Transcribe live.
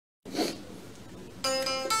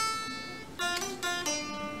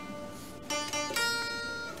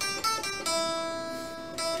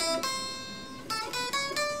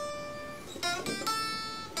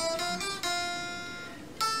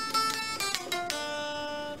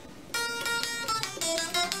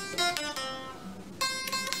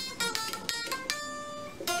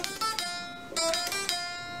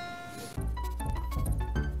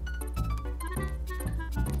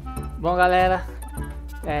Bom, galera,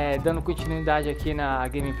 dando continuidade aqui na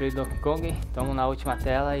gameplay do Donkey Kong, estamos na última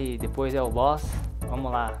tela e depois é o boss.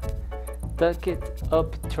 Vamos lá, Tuck It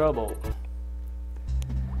Up Trouble.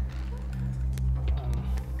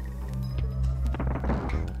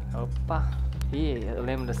 Opa, ih, eu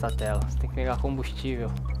lembro dessa tela. Você tem que pegar combustível.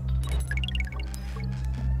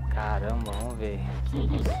 Caramba, vamos ver.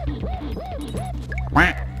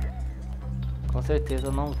 Com certeza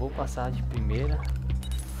eu não vou passar de primeira,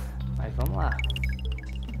 mas vamos lá.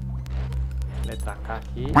 Letra K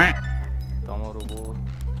aqui. Toma urubu.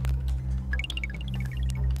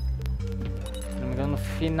 Se não me engano, no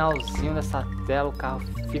finalzinho dessa tela o carro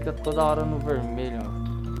fica toda hora no vermelho.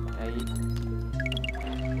 Aí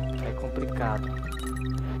é complicado.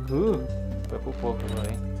 Foi por pouco,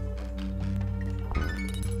 hein?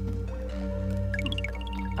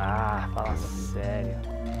 Ah, fala sério.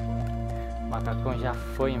 O macacão já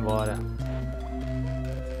foi embora.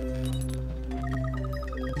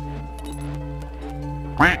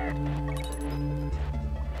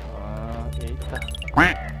 Eita.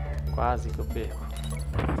 Quase que eu perco.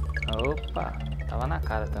 Opa, tava na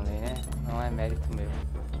cara também, né? Não é mérito meu.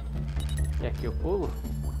 E aqui eu pulo?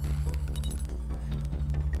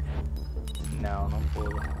 Não, não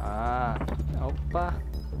pulo. Ah, opa.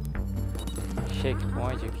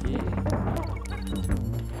 Checkpoint aqui.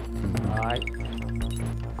 Ai.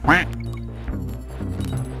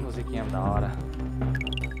 Musiquinha da hora.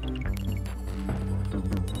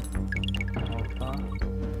 Opa.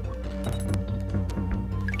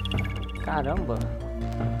 Caramba.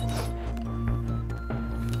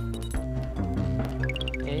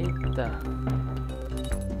 Eita.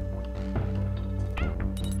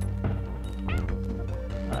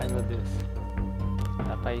 Ai, meu Deus.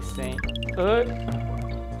 Dá pra ir sem.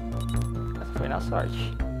 Essa foi na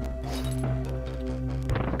sorte.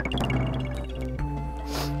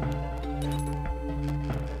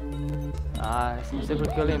 Ah, não sei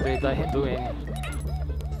porque eu lembrei do N.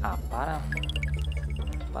 Ah, para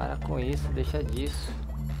com isso, deixa disso.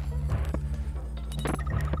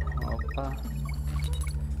 Opa.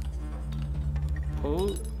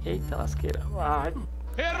 Eita lasqueira. Ai. Não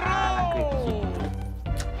acredito.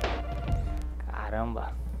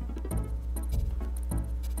 Caramba.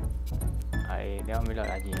 Aí, deu uma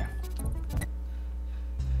melhoradinha.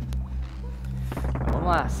 Vamos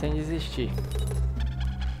lá, sem desistir.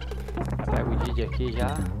 Pega o Didi aqui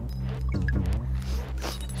já.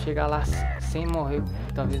 Chegar lá sem morrer,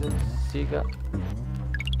 talvez eu consiga.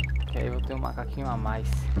 Que aí eu vou ter um macaquinho a mais.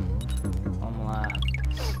 Vamos lá.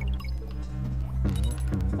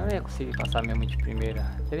 Eu não ia conseguir passar mesmo de primeira.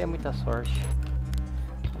 Teria muita sorte.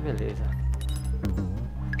 Beleza.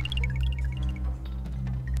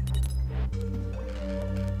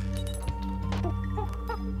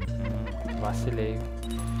 Vacilei.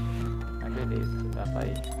 Mas beleza, dá pra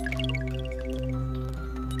ir.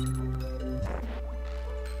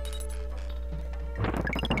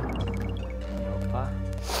 Opa.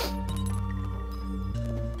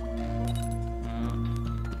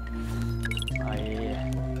 Aí.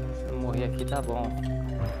 Se eu morrer aqui tá bom.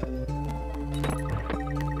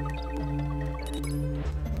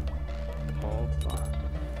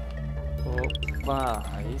 Opa,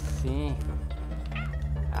 aí sim.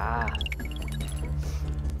 Ah.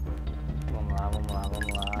 Vamos lá.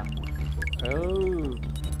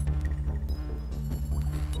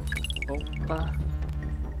 Opa.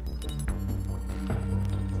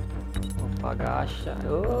 Opa, agacha.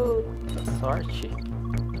 Sorte.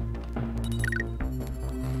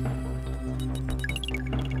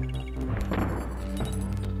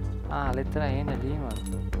 Ah, letra N ali, mano.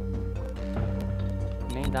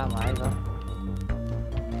 Nem dá mais, ó.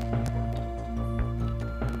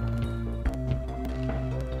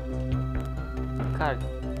 Cara,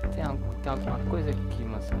 tem alguma coisa aqui,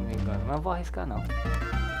 mas se não me engano. Mas não vou arriscar não.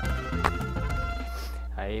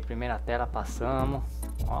 Aí, primeira tela, passamos.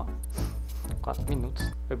 Ó, 4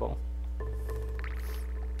 minutos, foi bom.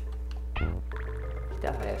 Que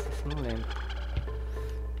tela é essa? Essa eu não lembro.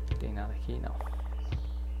 Não tem nada aqui, não.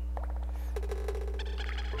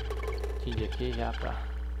 Tire aqui já pra...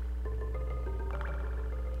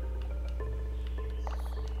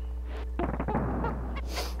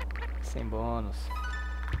 Sem bônus.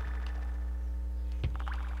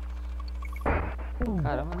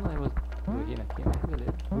 Caramba, não lembro do Rino aqui, mas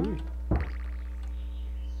beleza.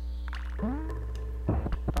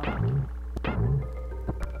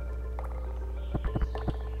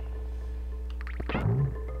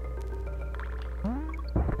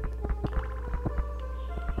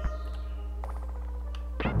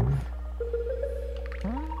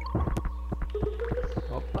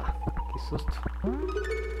 Opa, que susto.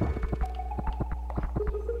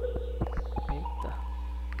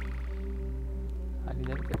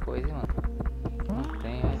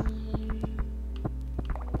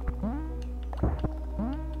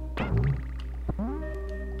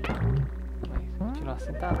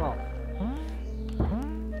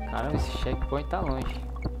 Caramba, esse checkpoint tá longe.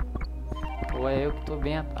 Ou é eu que tô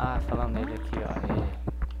bem... falando nele aqui, ó.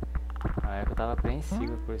 É que eu tava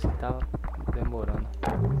apreensivo, por isso que tava demorando.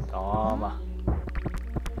 Toma.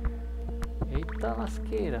 Eita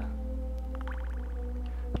lasqueira.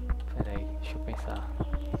 Pera aí, deixa eu pensar.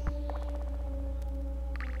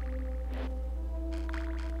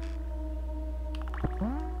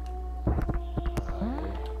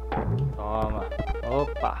 Toma.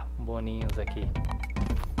 Opa, boninhos aqui.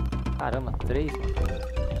 Caramba, 3, mano.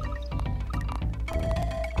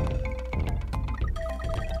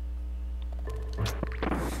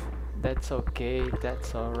 That's okay,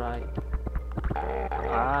 that's alright.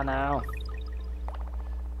 Ah, não.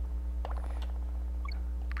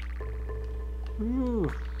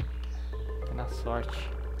 Na sorte.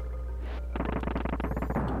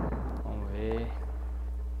 Vamos ver.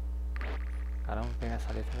 Caramba, pegar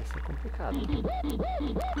essa letra vai ser complicado.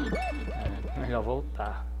 Melhor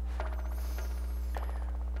voltar.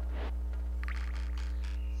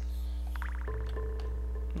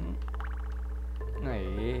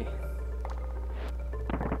 Aí.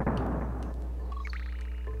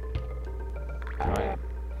 Olha.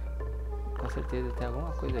 Com certeza tem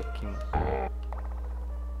alguma coisa aqui, mano.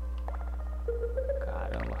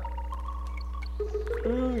 Caramba.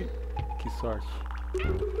 Ui, que sorte.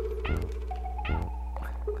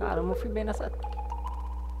 Caramba, eu fui bem nessa...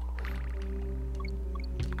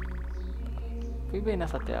 Fui bem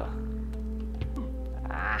nessa tela.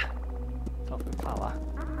 Só fui falar.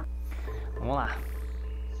 Vamos lá.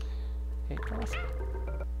 Eita, nossa.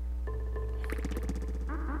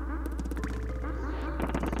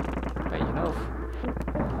 Dá pra ir de novo?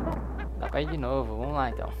 Dá pra ir de novo. Vamos lá,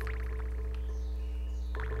 então.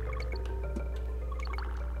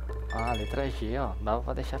 Letra G, ó. Não dava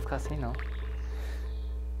pra deixar ficar assim, não.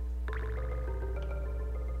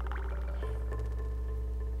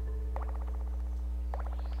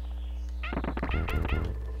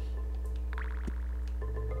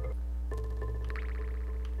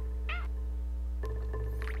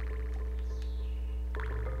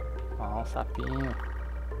 Ó, um sapinho.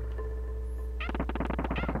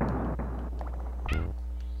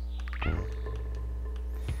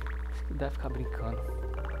 Acho que deve ficar brincando.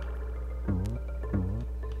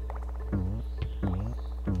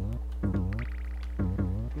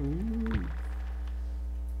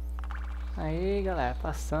 Aí, galera,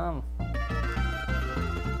 passamos.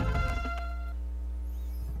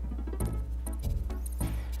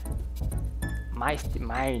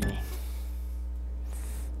 Mastermind.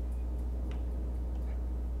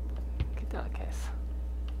 Que tela que é essa?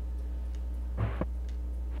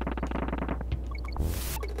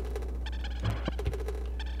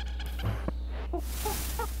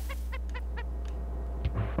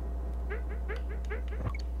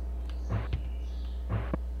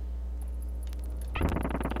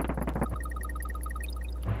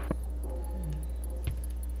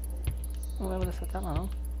 Não lembro dessa tela, não.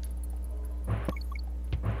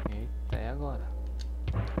 Eita, é agora.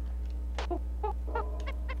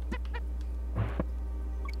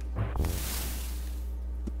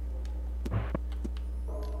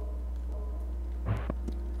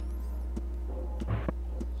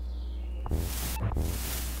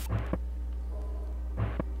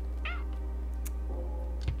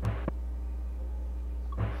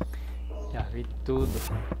 Já vi tudo.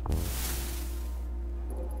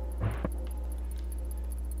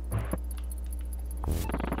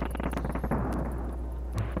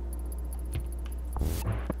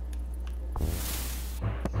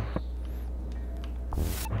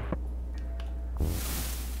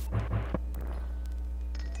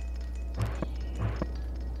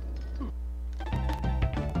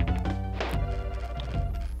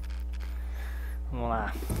 Vamos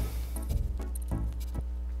lá.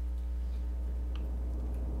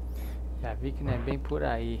 Já vi que não é bem por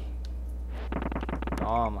aí.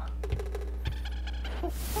 Toma.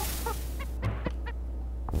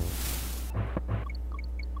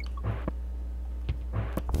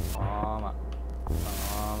 Toma.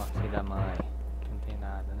 Toma, filho da mãe. Que não tem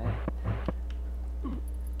nada, né?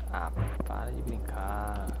 Ah, para de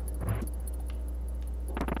brincar.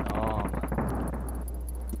 Toma.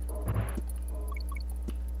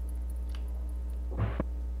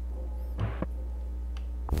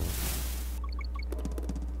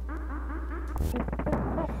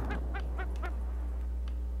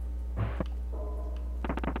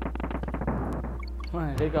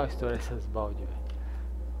 Mano, é legal estourar essas baldes, velho.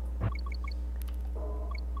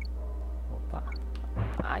 Opa.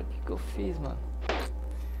 Ai, o que eu fiz, mano?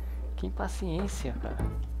 Que impaciência, cara.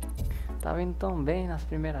 Tava indo tão bem nas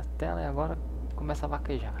primeiras telas e agora começa a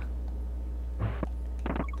vaquejar.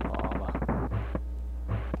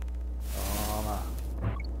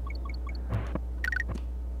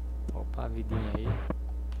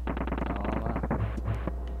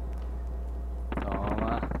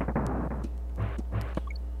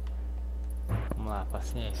 lá,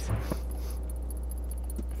 paciência.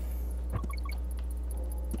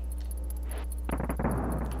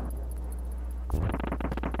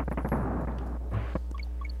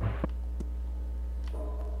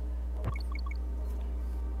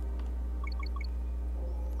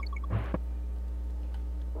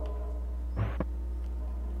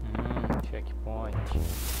 Checkpoint.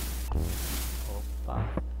 Opa.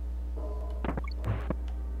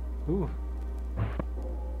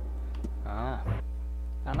 Ah,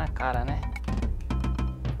 tá na cara, né?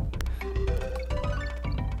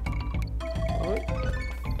 Oi.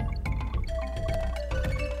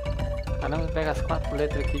 Caramba, pega as 4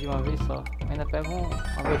 letras aqui de uma vez só. Ainda pega um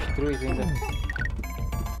avestruz ainda.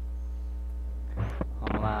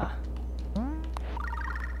 Vamos lá.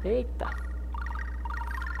 Eita.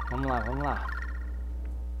 Vamos lá, vamos lá.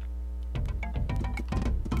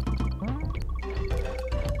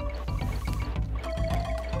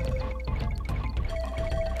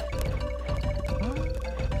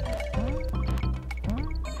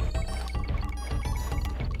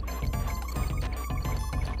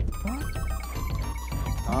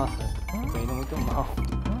 Nossa, tô indo muito mal.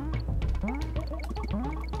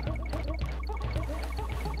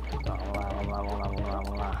 Vamos lá, vamos lá, vamos lá, vamos lá,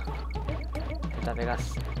 vamos lá. Vou tentar pegar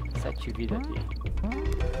 7 vidas aqui.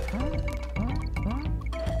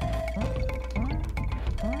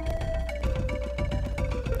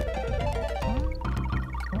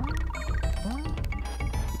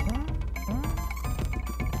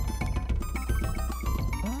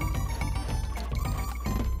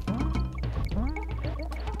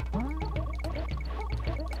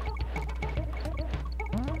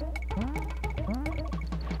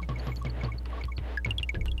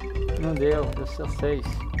 Não deu só 6.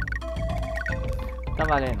 Tá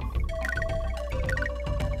valendo.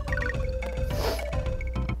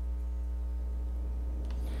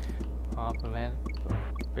 Ó, pelo menos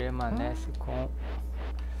permanece com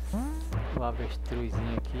o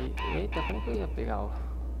avestruzinho aqui. Eita, como que eu ia pegar o...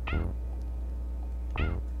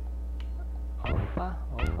 Opa,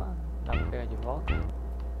 opa. Dá pra pegar de volta?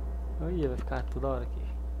 Ui, vai ficar toda hora aqui.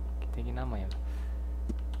 Que tem que ir na manhã.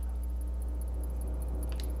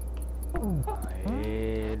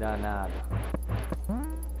 Aê, danado.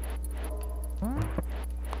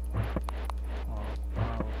 Opa,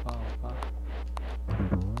 opa, opa.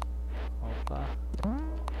 Opa.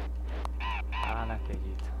 Ah, não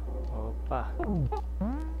acredito. Opa. Opa,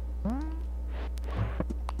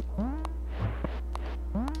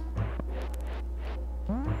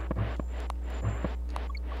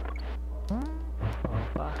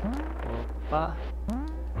 opa.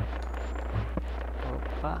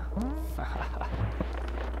 Opa.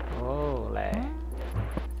 Olé.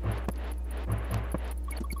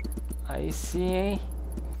 Aí sim, hein?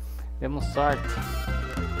 Demos sorte.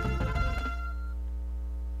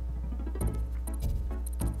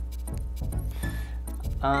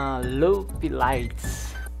 Loop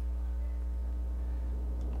Lights.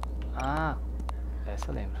 Ah,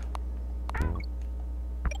 essa eu lembro.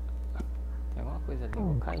 Tem alguma coisa ali,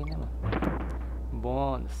 vou cair, né, mano?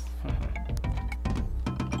 Bônus.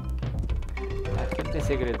 Aqui não tem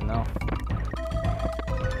segredo não.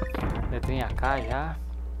 Letrinha K já.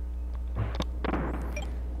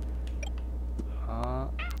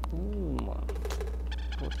 Mano.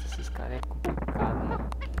 Putz, esses caras é complicado, né?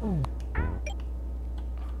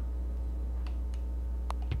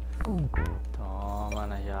 Toma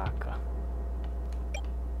na jaca.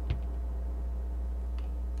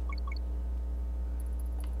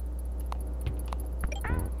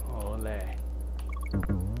 Olé.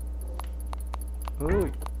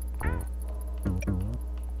 Ui.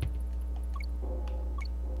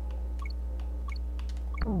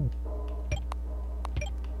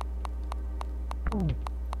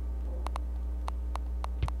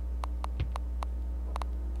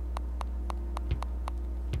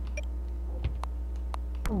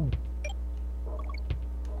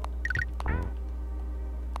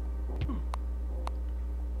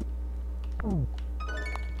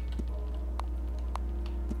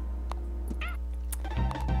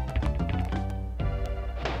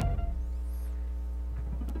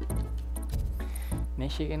 Nem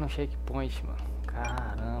cheguei no checkpoint, mano.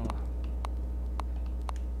 Caramba.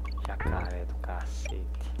 Jacaré do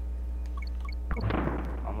cacete.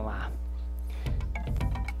 Vamos lá.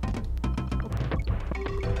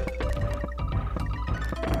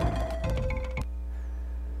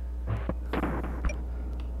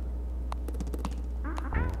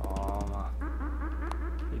 Toma.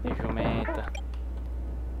 Filha jumenta.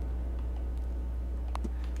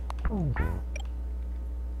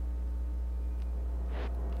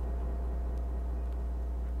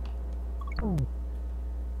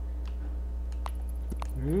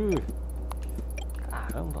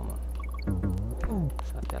 Caramba, mano.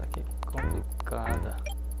 Essa tela aqui é complicada.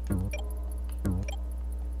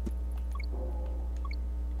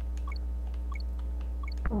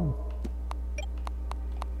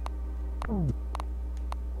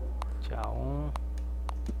 Tchau,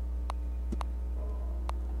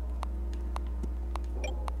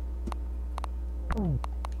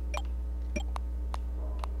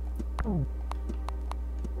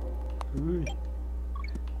 Ui.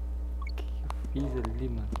 O que eu fiz ali,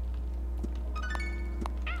 mano?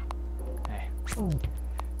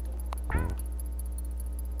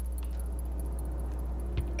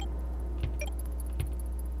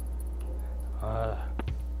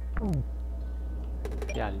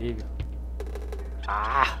 Que alívio.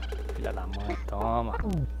 Ah, filha da mãe, toma.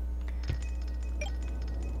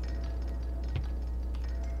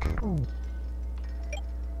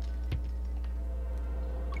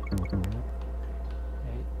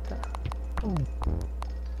 Eita.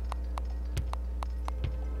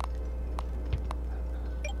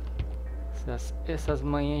 Essas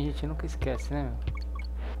manhãs a gente nunca esquece, né, meu?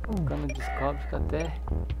 Quando descobre, fica até...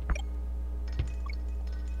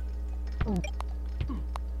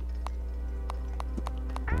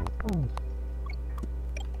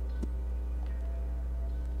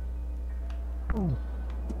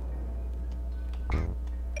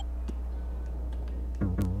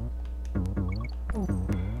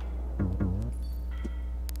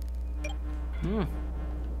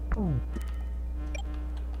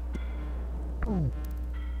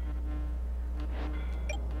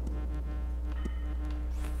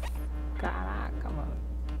 Caraca, mano.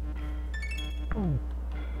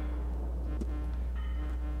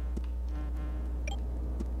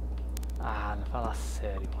 Ah, não fala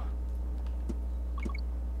sério, mano.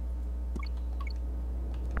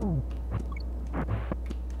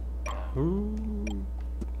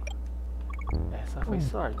 Essa foi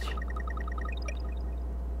sorte.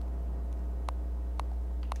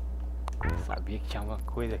 Sabia que tinha alguma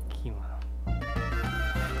coisa aqui, mano.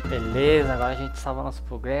 Beleza, agora a gente salva nosso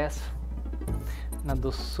progresso na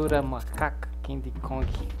doçura macaca King Kong.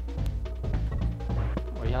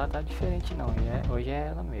 Hoje ela tá diferente não, hoje é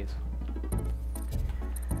ela mesmo.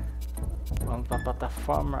 Vamos pra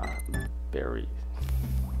plataforma Berry.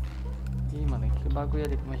 Ih, mano, que bagulho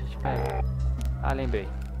ali, como a gente pega? Ah, lembrei.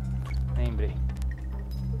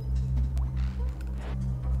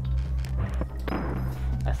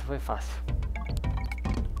 Essa foi fácil.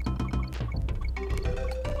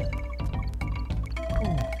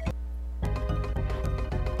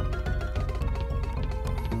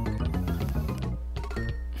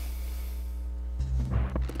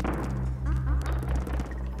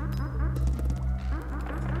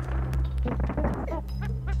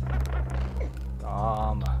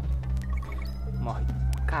 Toma. Morre.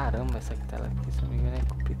 Caramba, essa tela aqui, se não me engano, é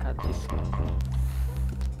complicadíssima.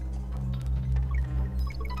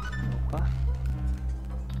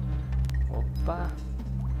 Opa.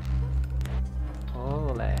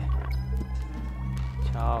 Olé.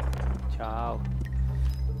 Tchau.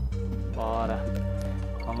 Bora.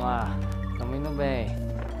 Vamos lá. Estamos indo bem.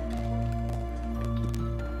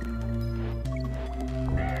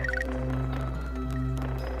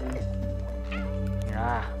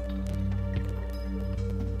 Ah.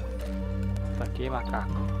 Tá aqui,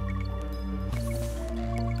 macaco.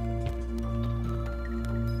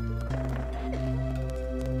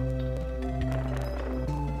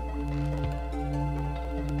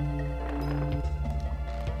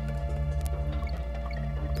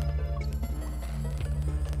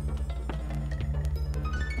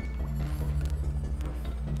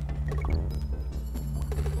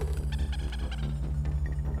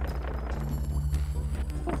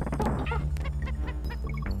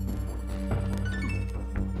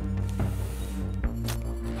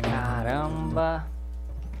 Caramba.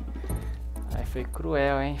 Aí foi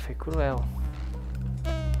cruel, hein? Foi cruel.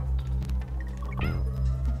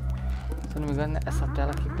 Se eu não me engano, essa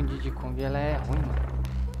tela aqui com o Diddy Kong, ela é ruim, mano.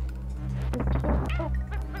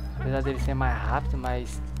 Apesar dele ser mais rápido,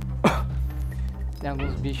 mas tem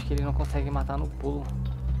alguns bichos que ele não consegue matar no pulo.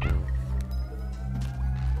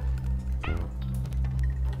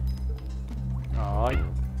 Olha.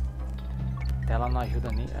 A tela não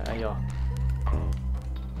ajuda nem... Aí, ó.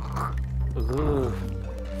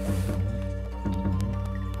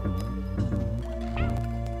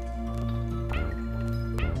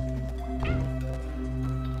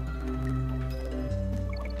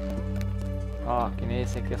 Ó, que nem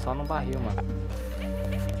esse aqui é só no barril, mano.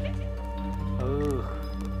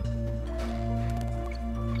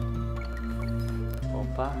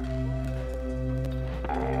 Opa.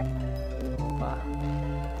 Opa.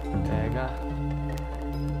 Pega.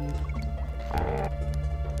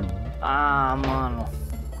 Ah, mano.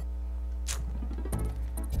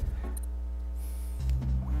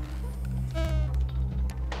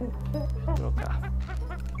 Vou trocar.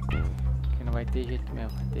 Aqui não vai ter jeito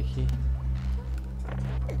mesmo. Vai ter que...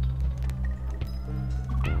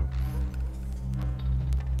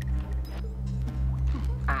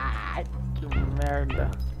 Ai, que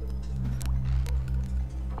merda.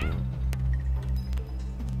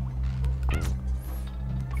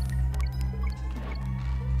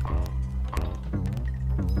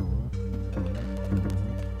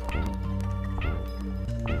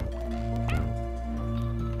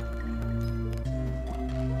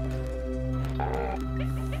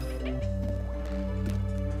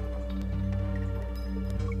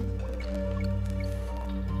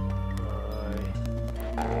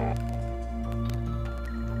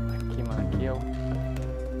 Aqui, mano, aqui é o...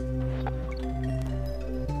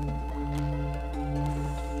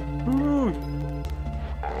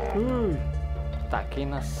 Taquei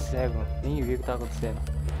na cego, nem vi o que tá acontecendo.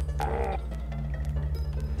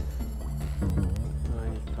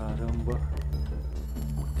 Ai, caramba.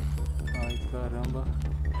 Ai, caramba.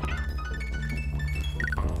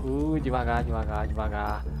 Devagar, devagar,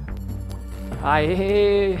 devagar.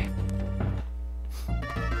 Aê!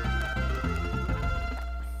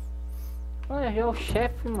 Olha, já é o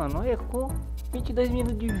chefe, mano. Olha, com 22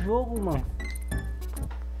 minutos de jogo, mano.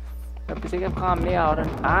 Eu pensei que ia ficar uma meia hora.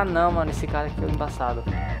 Ah, não, mano. Esse cara aqui é o embaçado.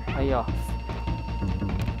 Aí, ó.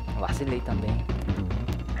 Vacilei também.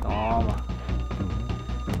 Toma.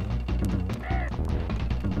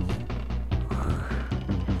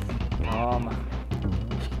 Toma.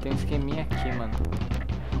 Acho que tem um esqueminha aqui, mano.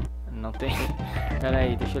 Não tem. Pera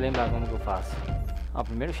aí, deixa eu lembrar como que eu faço. Ó, o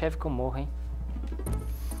primeiro chefe que eu morro, hein.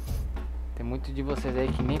 Tem muito de vocês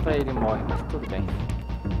aí que nem pra ele morre, mas tudo bem.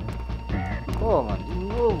 Pô, mano, de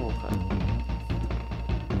novo, cara.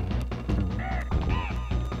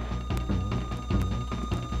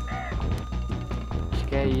 Acho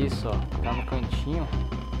que é isso, ó. Tá no cantinho.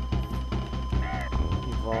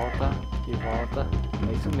 E volta, e volta.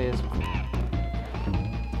 É isso mesmo.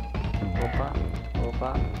 Opa,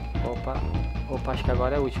 opa, opa, opa. Acho que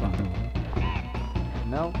agora é a última.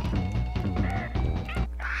 Não.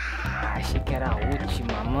 Achei que era a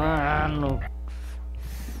última, mano.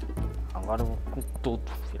 Agora eu vou com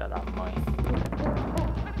tudo, filha da mãe.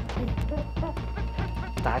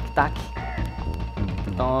 Tac, tac.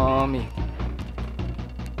 Tome.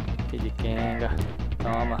 Filho de Kenga.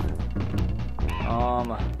 Toma.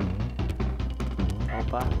 Toma.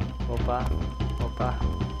 Opa, opa, opa.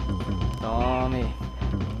 Tome.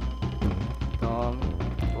 Tome.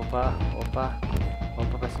 Opa, opa.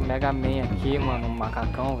 Opa, parece um Mega Man aqui, mano. Um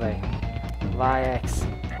macacão, velho. Vai, X.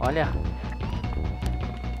 Olha.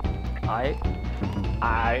 Ai.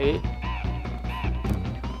 Ai.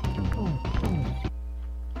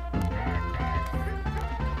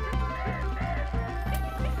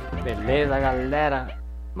 Beleza, galera.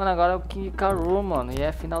 Mano, agora é o King Karoo, mano. E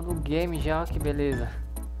é final do game já, que beleza.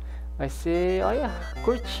 Vai ser, olha,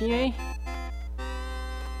 curtinho, hein.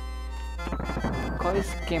 Qual é o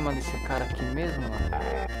esquema desse cara aqui mesmo, mano?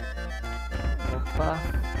 Opa.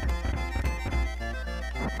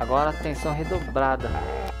 Agora atenção redobrada.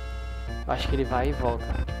 Acho que ele vai e volta.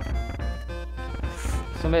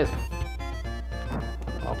 Isso mesmo.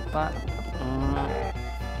 Opa.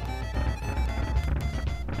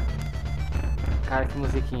 Cara, que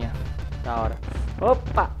musiquinha. Da hora.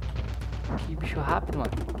 Opa. Que bicho rápido,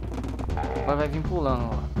 mano. Agora vai vir pulando,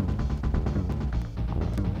 ó.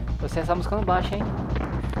 Você essa música no baixo, hein?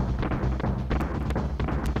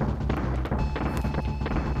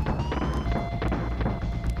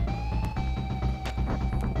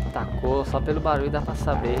 Tacou, só pelo barulho dá pra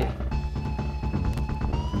saber.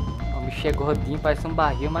 O bicho é gordinho, parece um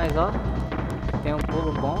barril, mas ó, tem um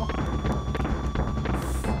pulo bom.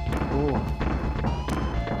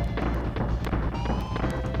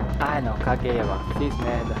 Ai não, caguei agora, fiz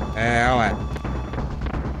merda. É, ué.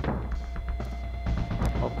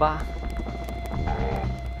 Opa.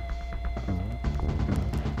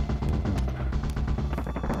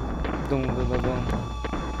 Dum, dum, dum, dum.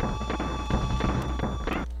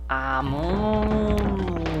 Ah,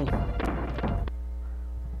 mano.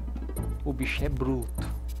 O bicho é bruto.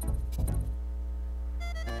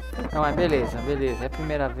 Não, é beleza, beleza. É a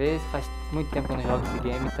primeira vez, faz muito tempo que eu não jogo esse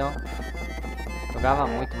game, então... Jogava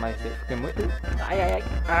muito, mas eu fiquei muito... Ai, ai, ai,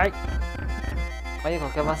 ai. Olha,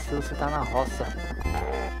 qualquer vacilo, você tá na roça.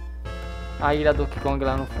 A ilha do Donkey Kong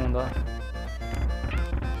lá no fundo, ó.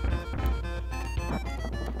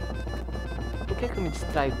 que eu me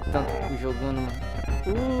distraio tanto jogando, mano?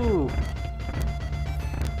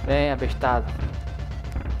 Vem, abestado.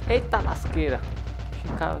 Eita lasqueira.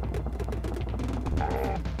 Fica...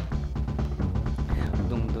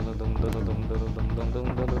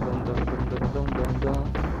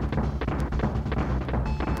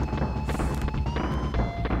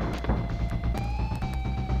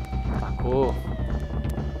 Tacou.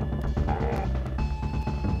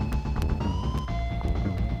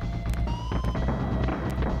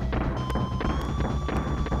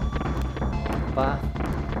 Opa.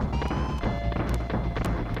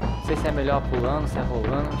 Não sei se é melhor pulando, se é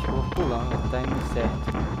rolando. Acho que eu vou pulando, tá indo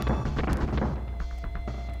certo.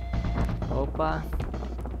 Opa.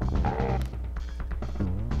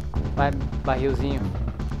 Vai, barrilzinho.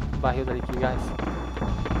 Barril dali que gás.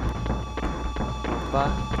 Opa.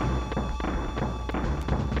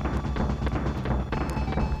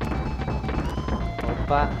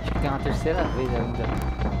 Opa, acho que tem uma terceira vez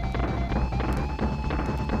ainda.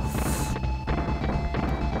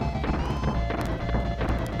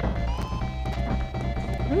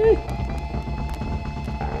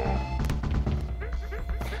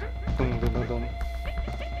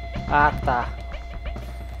 Ah, tá.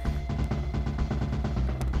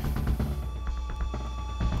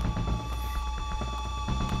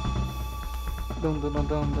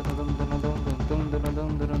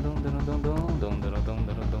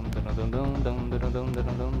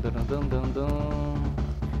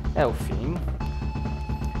 É o fim?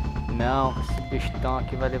 Não, esse bistão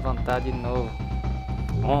aqui vai levantar de novo.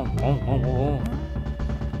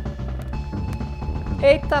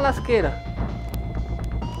 Eita lasqueira!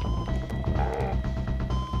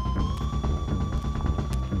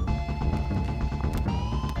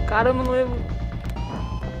 Caramba, não lembro.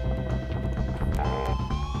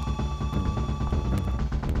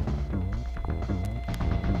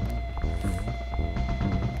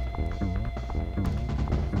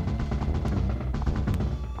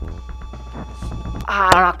 Ah,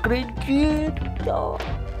 não acredito.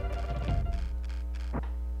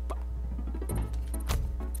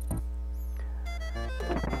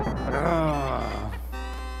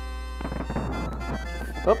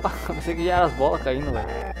 Opa, pensei que já era as bolas caindo, velho.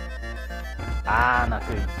 Ah, não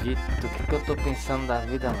acredito. O que eu tô pensando da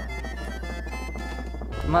vida, mano?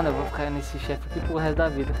 Mano, eu vou ficar nesse chefe aqui pro resto da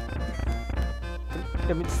vida.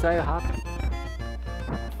 Eu me distraio rápido.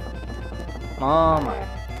 Mano.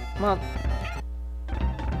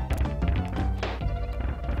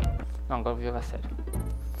 Não, agora eu vou jogar sério.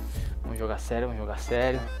 Vamos jogar sério. Vamos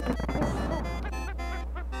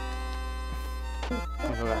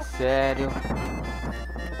jogar sério.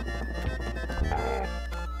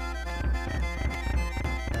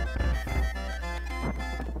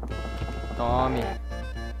 Tome.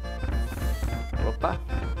 Opa.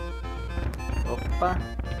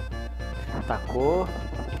 Tacou.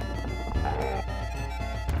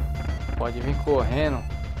 Pode vir correndo.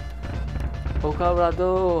 O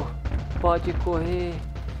cobrador pode correr,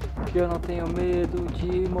 que eu não tenho medo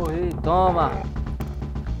de morrer. Toma.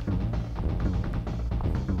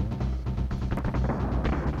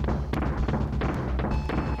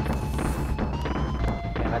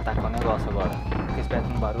 Ele vai tacar o negócio agora. Fica esperto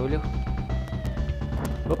no barulho.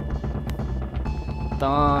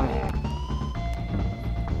 Tome.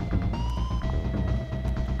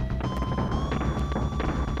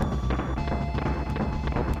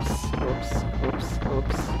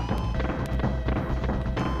 Ops.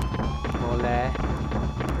 Olé.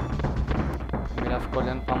 Melhor ficar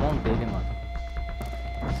olhando pra mão dele, mano.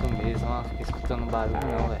 Isso mesmo, ó. Fica escutando barulho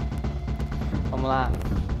não, velho. Vamos lá.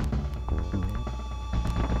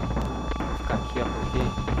 Vou ficar aqui, ó, porque...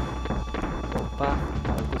 Opa,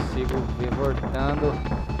 eu consigo ver voltando.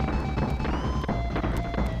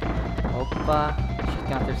 Opa, acho que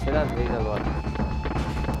tem uma terceira vez agora.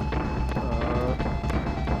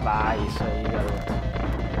 Vai, isso aí, garoto.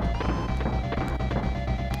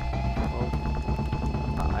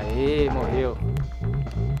 Aê, morreu.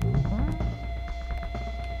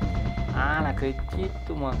 Ah, não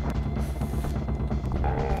acredito, mano.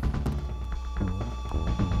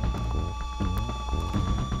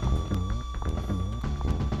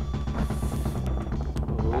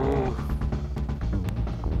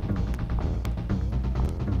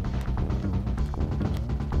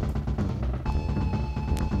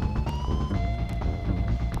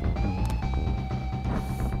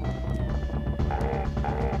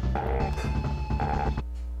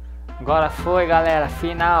 Agora foi, galera,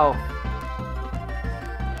 final.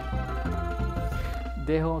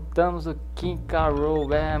 Derrotamos o King Carol.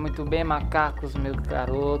 Muito bem, macacos, meu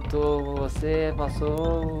garoto. Você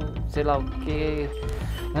passou, sei lá o que.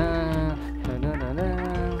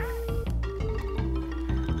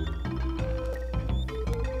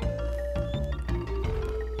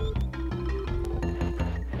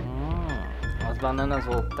 bananas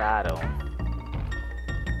voltaram.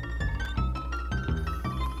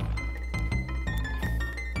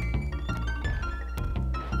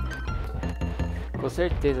 Com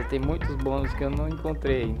certeza, tem muitos bônus que eu não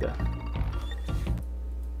encontrei ainda.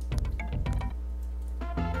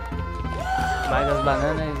 Mas as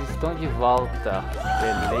bananas estão de volta.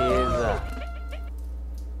 Beleza.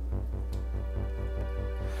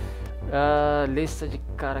 Lista de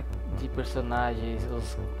de personagens.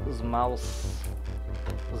 Os maus.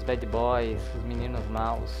 Os bad boys. Os meninos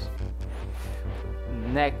maus.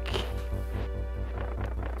 Neck.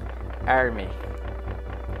 Army.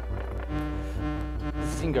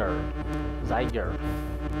 Singer. Zyger.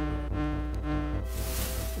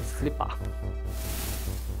 Slipper.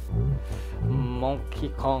 Monkey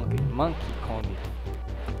Kong.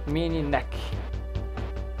 Mini Neck.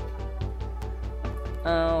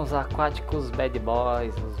 Os aquáticos bad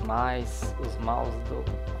boys, os maus do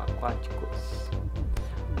aquáticos.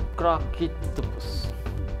 Croctopus.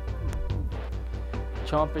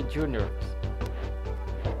 Chomper Jr.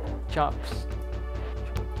 Chomps.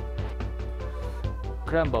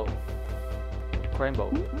 Crumble.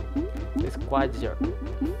 Squadger.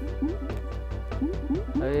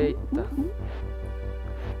 Eita.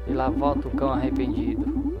 E lá volta o cão arrependido.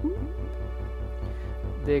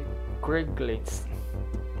 The Craiglins.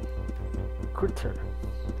 Critter.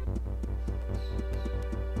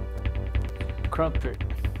 Crumpet.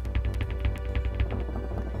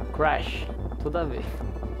 Crash. Tudo a ver.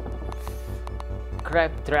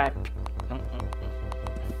 Crab Trap.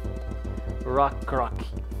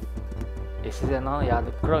 Rock. Esses é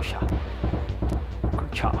noiado. Crusher.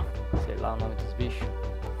 Sei lá o nome dos bichos.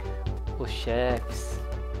 Os chefes.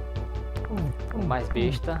 O mais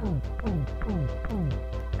besta.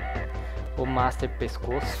 O Master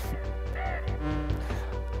Pescoço.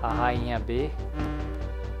 A Rainha B.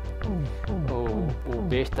 O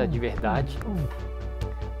besta de verdade.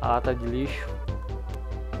 A lata de lixo.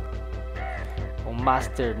 O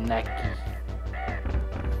Master Neck.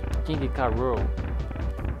 King Carol.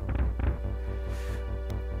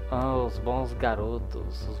 Os bons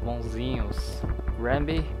garotos, os bonzinhos.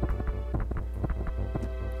 Rambi.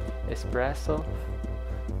 Espresso.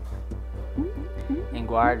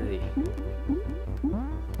 Enguarde.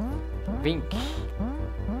 Vink.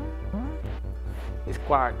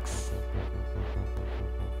 Squarks.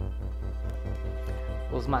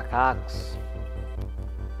 Os macacos.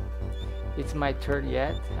 It's my turn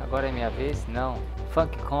yet? Agora é minha vez? Não.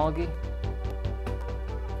 Funk Kong.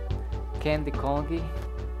 Candy Kong.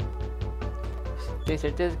 Tenho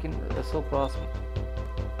certeza que eu sou o próximo.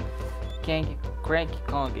 Crank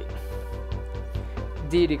Kong.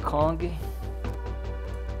 Diddy Kong.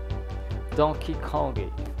 Donkey Kong.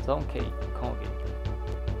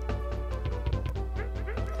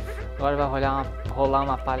 Agora vai rolar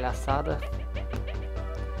uma palhaçada.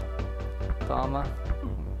 Toma.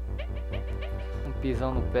 Um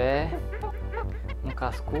pisão no pé. Um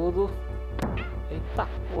cascudo. Eita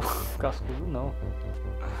porra. Cascudo não.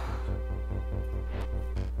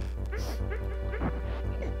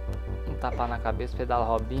 Um tapa na cabeça, pedala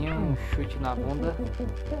Robinho. Um chute na bunda.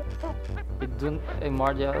 E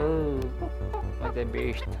morde a... mas é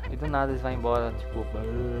besta. E do nada eles vão embora. Tipo... o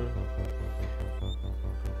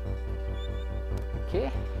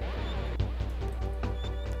quê?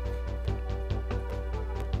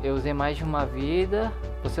 Eu usei mais de uma vida.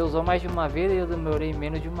 Você usou mais de uma vida e eu demorei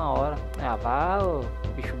menos de uma hora. Ah, vá,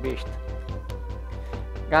 bicho besta.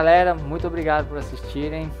 Galera, muito obrigado por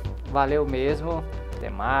assistirem. Valeu mesmo. Até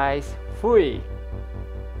mais. Fui!